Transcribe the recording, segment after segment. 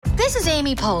This is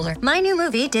Amy Poehler. My new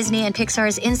movie, Disney and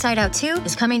Pixar's Inside Out 2,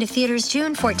 is coming to theaters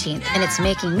June 14th, and it's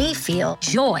making me feel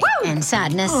joy and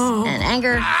sadness and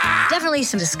anger, definitely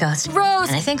some disgust, and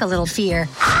I think a little fear.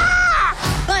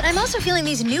 But I'm also feeling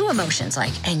these new emotions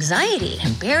like anxiety,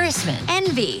 embarrassment,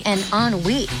 envy, and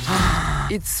ennui.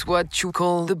 It's what you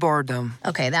call the boredom.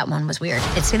 Okay, that one was weird.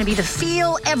 It's gonna be the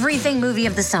feel everything movie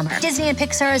of the summer. Disney and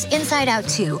Pixar's Inside Out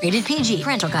 2, rated PG,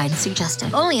 parental guidance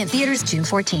suggested. Only in theaters June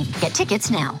 14th. Get tickets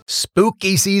now.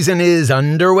 Spooky season is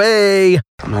underway.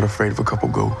 I'm not afraid of a couple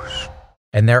ghosts.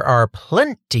 And there are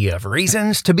plenty of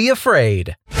reasons to be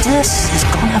afraid. This is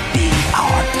gonna be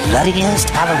our bloodiest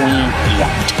Halloween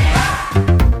yet.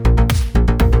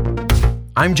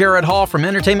 I'm Jared Hall from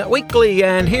Entertainment Weekly,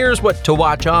 and here's what to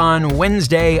watch on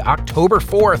Wednesday, October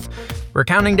 4th. We're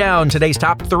counting down today's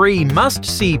top 3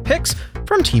 must-see picks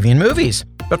from TV and movies.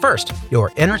 But first,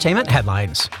 your entertainment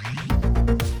headlines.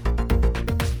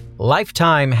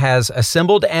 Lifetime has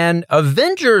assembled an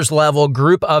Avengers-level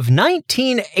group of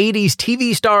 1980s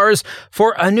TV stars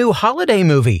for a new holiday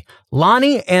movie.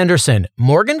 Lonnie Anderson,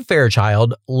 Morgan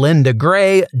Fairchild, Linda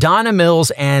Gray, Donna Mills,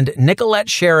 and Nicolette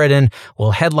Sheridan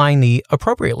will headline the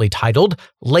appropriately titled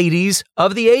Ladies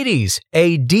of the 80s,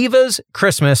 a Divas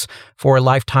Christmas for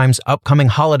Lifetime's upcoming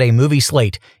holiday movie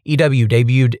slate. EW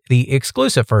debuted the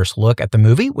exclusive first look at the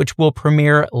movie, which will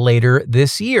premiere later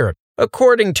this year.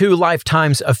 According to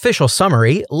Lifetime's official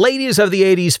summary, Ladies of the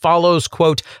 80s follows,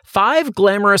 quote, 5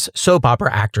 glamorous soap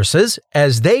opera actresses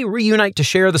as they reunite to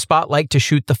share the spotlight to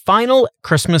shoot the final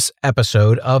Christmas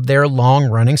episode of their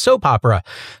long-running soap opera.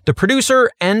 The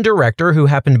producer and director, who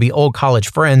happen to be old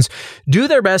college friends, do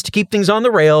their best to keep things on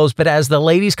the rails, but as the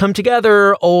ladies come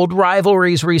together, old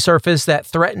rivalries resurface that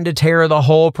threaten to tear the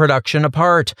whole production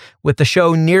apart, with the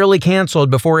show nearly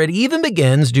canceled before it even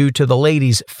begins due to the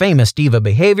ladies' famous diva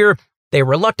behavior. They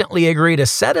reluctantly agree to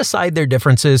set aside their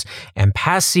differences and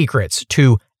past secrets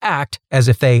to act as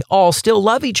if they all still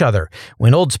love each other.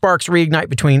 When old sparks reignite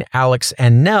between Alex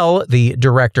and Nell, the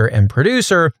director and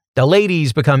producer, the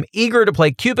ladies become eager to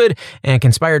play Cupid and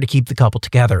conspire to keep the couple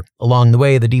together. Along the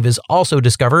way, the divas also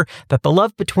discover that the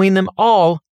love between them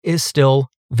all is still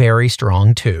very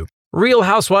strong too. Real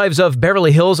Housewives of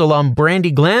Beverly Hills alum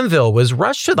Brandi Glanville was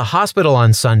rushed to the hospital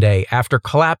on Sunday after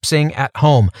collapsing at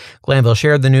home. Glanville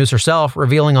shared the news herself,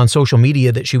 revealing on social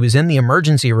media that she was in the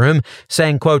emergency room,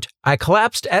 saying, quote, I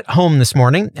collapsed at home this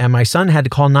morning and my son had to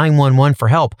call 911 for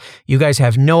help. You guys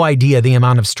have no idea the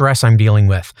amount of stress I'm dealing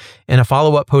with. In a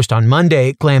follow-up post on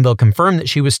Monday, Glanville confirmed that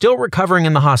she was still recovering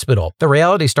in the hospital. The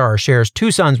reality star shares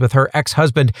 2 sons with her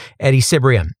ex-husband, Eddie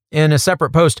Cibrian. In a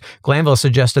separate post, Glanville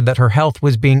suggested that her health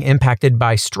was being impacted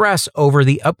by stress over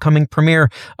the upcoming premiere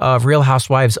of Real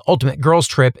Housewives Ultimate Girls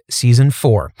Trip Season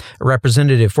 4. A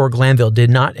representative for Glanville did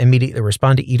not immediately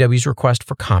respond to EW's request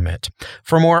for comment.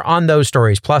 For more on those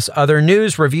stories, plus other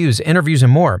news, reviews, interviews,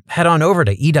 and more, head on over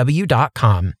to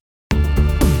EW.com.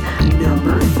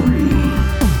 Number 3.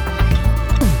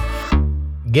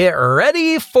 Get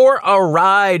ready for a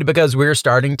ride because we're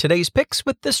starting today's picks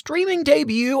with the streaming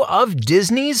debut of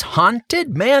Disney's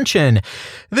Haunted Mansion.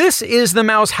 This is the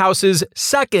Mouse House's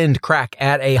second crack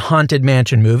at a Haunted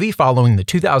Mansion movie following the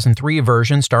 2003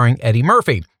 version starring Eddie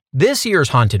Murphy. This year's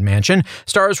Haunted Mansion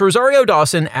stars Rosario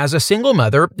Dawson as a single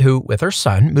mother who, with her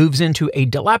son, moves into a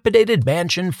dilapidated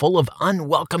mansion full of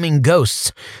unwelcoming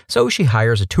ghosts. So she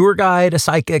hires a tour guide, a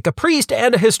psychic, a priest,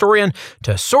 and a historian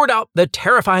to sort out the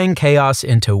terrifying chaos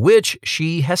into which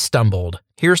she has stumbled.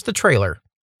 Here's the trailer.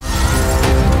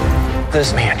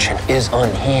 This mansion is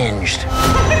unhinged.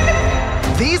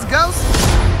 These ghosts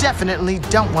definitely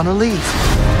don't want to leave.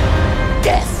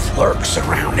 Death lurks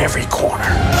around every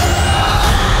corner.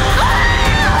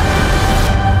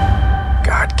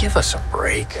 God, give us a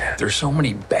break. There's so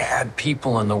many bad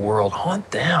people in the world. Haunt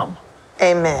them.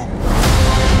 Amen.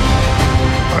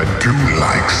 I do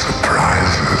like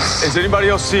surprises. Is anybody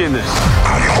else seeing this?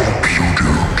 I hope you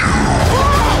do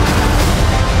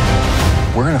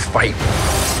too. We're gonna fight,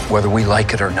 whether we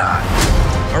like it or not.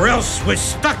 Or else we're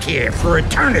stuck here for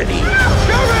eternity.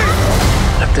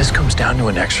 If this comes down to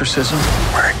an exorcism,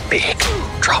 we're in big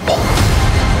trouble.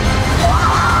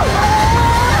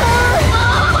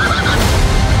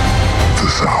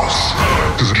 This house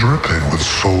is dripping with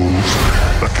souls,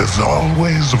 but there's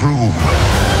always room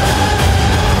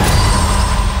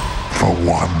for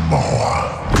one more.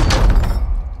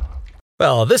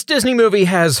 Well, this Disney movie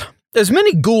has as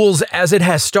many ghouls as it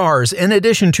has stars. In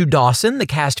addition to Dawson, the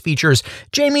cast features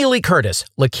Jamie Lee Curtis,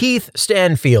 Lakeith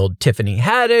Stanfield, Tiffany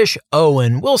Haddish,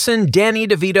 Owen Wilson, Danny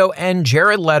DeVito, and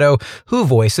Jared Leto, who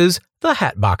voices the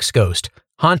Hatbox Ghost.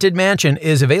 Haunted Mansion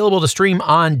is available to stream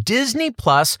on Disney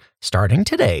Plus starting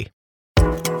today.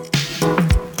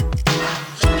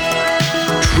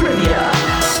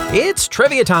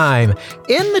 trivia time.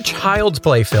 In the Child's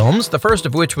Play films, the first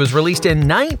of which was released in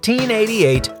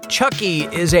 1988, Chucky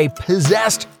is a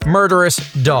possessed, murderous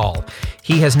doll.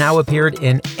 He has now appeared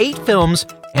in 8 films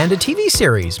and a TV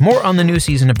series. More on the new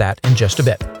season of that in just a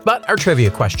bit. But our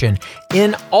trivia question.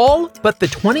 In all but the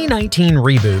 2019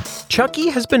 reboot, Chucky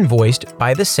has been voiced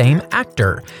by the same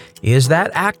actor. Is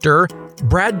that actor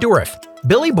Brad Dourif,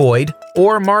 Billy Boyd,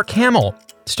 or Mark Hamill?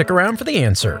 Stick around for the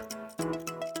answer.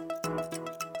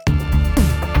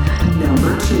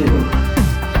 Number 2.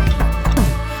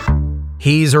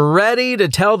 He's ready to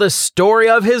tell the story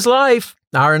of his life.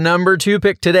 Our number 2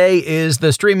 pick today is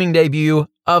the streaming debut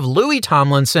of Louis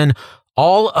Tomlinson,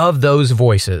 All of Those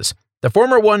Voices. The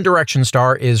former One Direction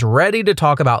star is ready to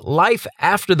talk about life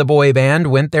after the boy band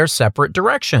went their separate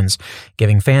directions,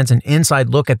 giving fans an inside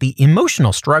look at the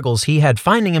emotional struggles he had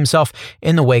finding himself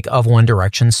in the wake of One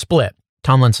Direction's split.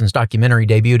 Tomlinson's documentary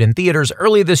debuted in theaters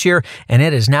early this year, and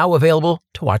it is now available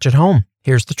to watch at home.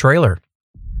 Here's the trailer.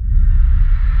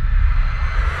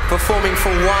 Performing for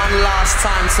one last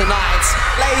time tonight.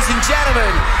 Ladies and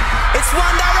gentlemen, it's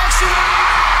One Direction!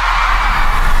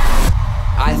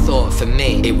 I thought for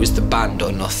me, it was the band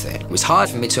or nothing. It was hard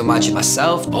for me to imagine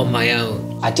myself on my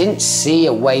own. I didn't see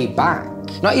a way back,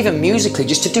 not even musically,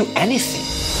 just to do anything.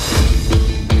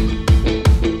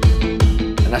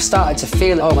 And I started to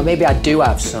feel, well, maybe I do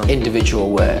have some individual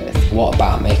worth. What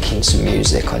about making some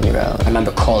music on your own? I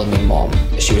remember calling my mom.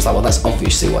 She was like, well, that's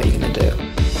obviously what you're gonna do.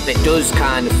 It does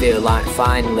kind of feel like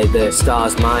finally the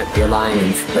stars might be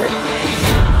aligning for it.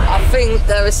 I think,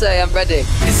 dare I say, I'm ready.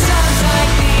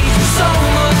 So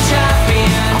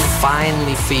I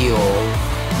finally feel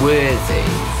worthy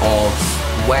of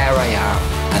where I am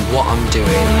and what I'm doing.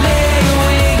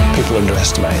 People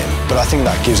underestimate him, but I think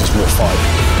that gives us more fight.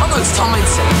 Oh, it's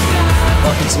Tomlinson.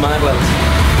 Welcome to my world.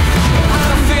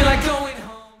 I feel like going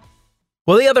home.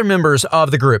 Well, the other members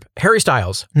of the group, Harry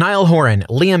Styles, Niall Horan,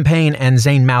 Liam Payne, and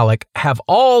Zayn Malik, have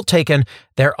all taken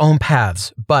their own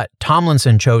paths, but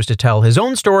Tomlinson chose to tell his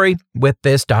own story with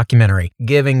this documentary,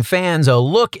 giving fans a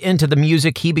look into the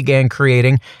music he began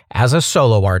creating as a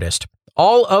solo artist.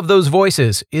 All of Those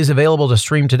Voices is available to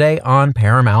stream today on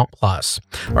Paramount+. All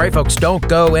right, folks, don't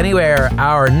go anywhere.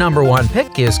 Our number 1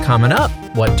 pick is coming up.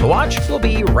 What to watch? We'll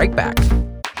be right back.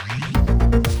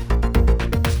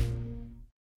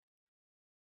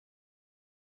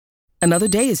 Another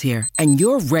day is here, and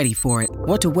you're ready for it.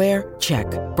 What to wear? Check.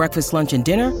 Breakfast, lunch, and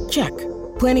dinner? Check.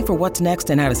 Planning for what's next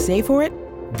and how to save for it?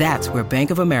 That's where Bank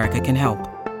of America can help.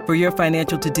 For your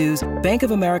financial to-dos, Bank of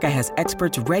America has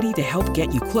experts ready to help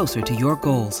get you closer to your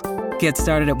goals. Get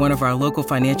started at one of our local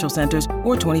financial centers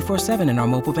or 24/7 in our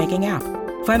mobile banking app.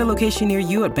 Find a location near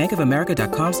you at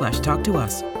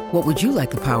bankofamerica.com/talktous. What would you like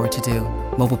the power to do?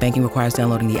 Mobile banking requires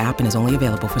downloading the app and is only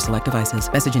available for select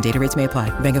devices. Message and data rates may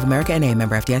apply. Bank of America N.A.,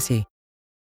 member FDIC.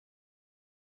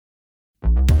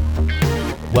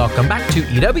 Welcome back to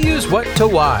EW's What to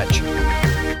Watch.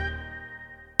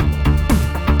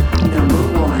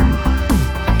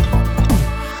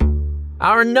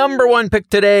 Our number 1 pick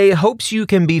today hopes you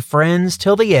can be friends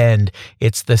till the end.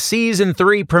 It's the season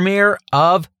 3 premiere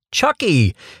of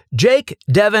Chucky. Jake,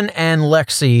 Devin, and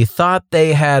Lexi thought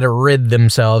they had rid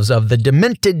themselves of the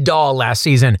demented doll last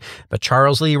season, but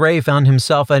Charles Lee Ray found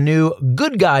himself a new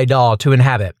good guy doll to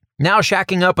inhabit. Now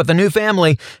shacking up with a new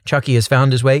family, Chucky has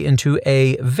found his way into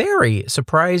a very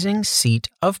surprising seat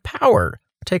of power.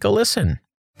 Take a listen.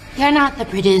 You're not the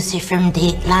producer from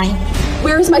Dateline.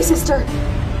 Where's my sister?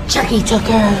 Chucky took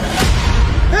her.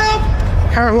 Help!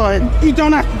 Caroline, you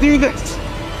don't have to do this.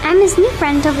 I'm his new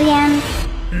friend till the end.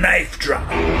 Knife drop.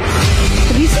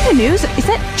 Have you seen the news? Is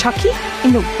that Chucky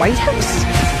in the White House?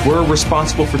 We're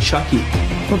responsible for Chucky.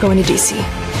 We're going to DC.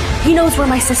 He knows where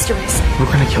my sister is. We're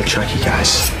gonna kill Chucky,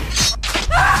 guys.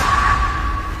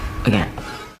 Again.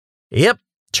 Yep,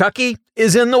 Chucky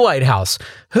is in the White House.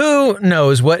 Who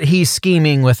knows what he's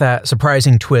scheming with that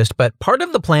surprising twist, but part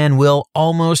of the plan will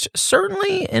almost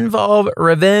certainly involve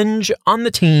revenge on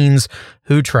the teens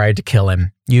who tried to kill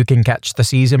him. You can catch the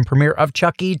season premiere of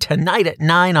Chucky tonight at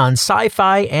 9 on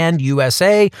Sci-Fi and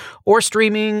USA, or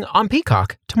streaming on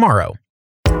Peacock tomorrow.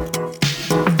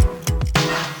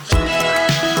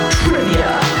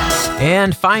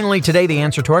 And finally today, the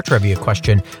answer to our trivia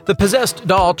question. The possessed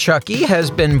doll Chucky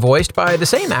has been voiced by the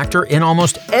same actor in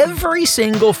almost every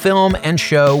single film and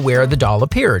show where the doll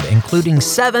appeared, including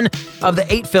 7 of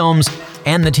the 8 films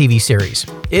and the TV series.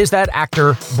 Is that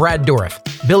actor Brad Dourif,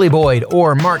 Billy Boyd,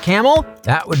 or Mark Hamill?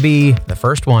 That would be the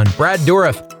first one, Brad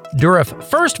Dourif. Dourif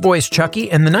first voiced Chucky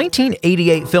in the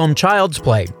 1988 film Child's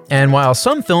Play, and while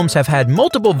some films have had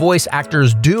multiple voice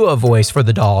actors do a voice for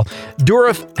the doll,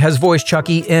 Dourif has voiced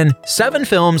Chucky in 7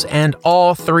 films and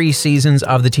all 3 seasons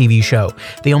of the TV show.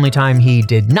 The only time he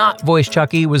did not voice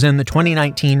Chucky was in the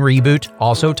 2019 reboot,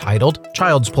 also titled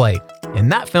Child's Play. In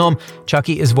that film,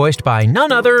 Chucky is voiced by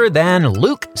none other than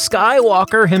Luke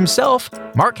Skywalker himself,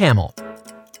 Mark Hamill.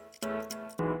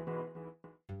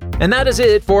 And that is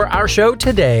it for our show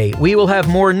today. We will have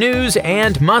more news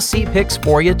and must-see picks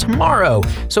for you tomorrow.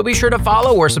 So be sure to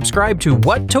follow or subscribe to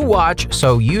What to Watch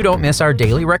so you don't miss our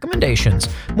daily recommendations,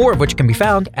 more of which can be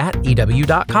found at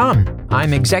EW.com.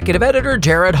 I'm Executive Editor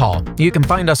Jared Hall. You can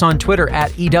find us on Twitter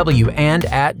at EW and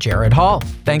at Jared Hall.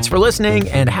 Thanks for listening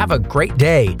and have a great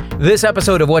day. This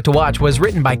episode of What to Watch was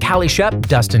written by Callie Shep,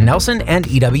 Dustin Nelson, and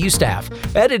EW staff.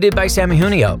 Edited by Sammy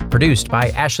Junio. Produced by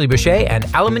Ashley Boucher and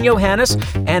Alamin Johannes,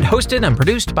 and hosted and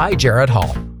produced by Jared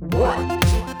Hall. What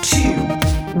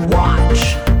to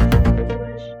Watch.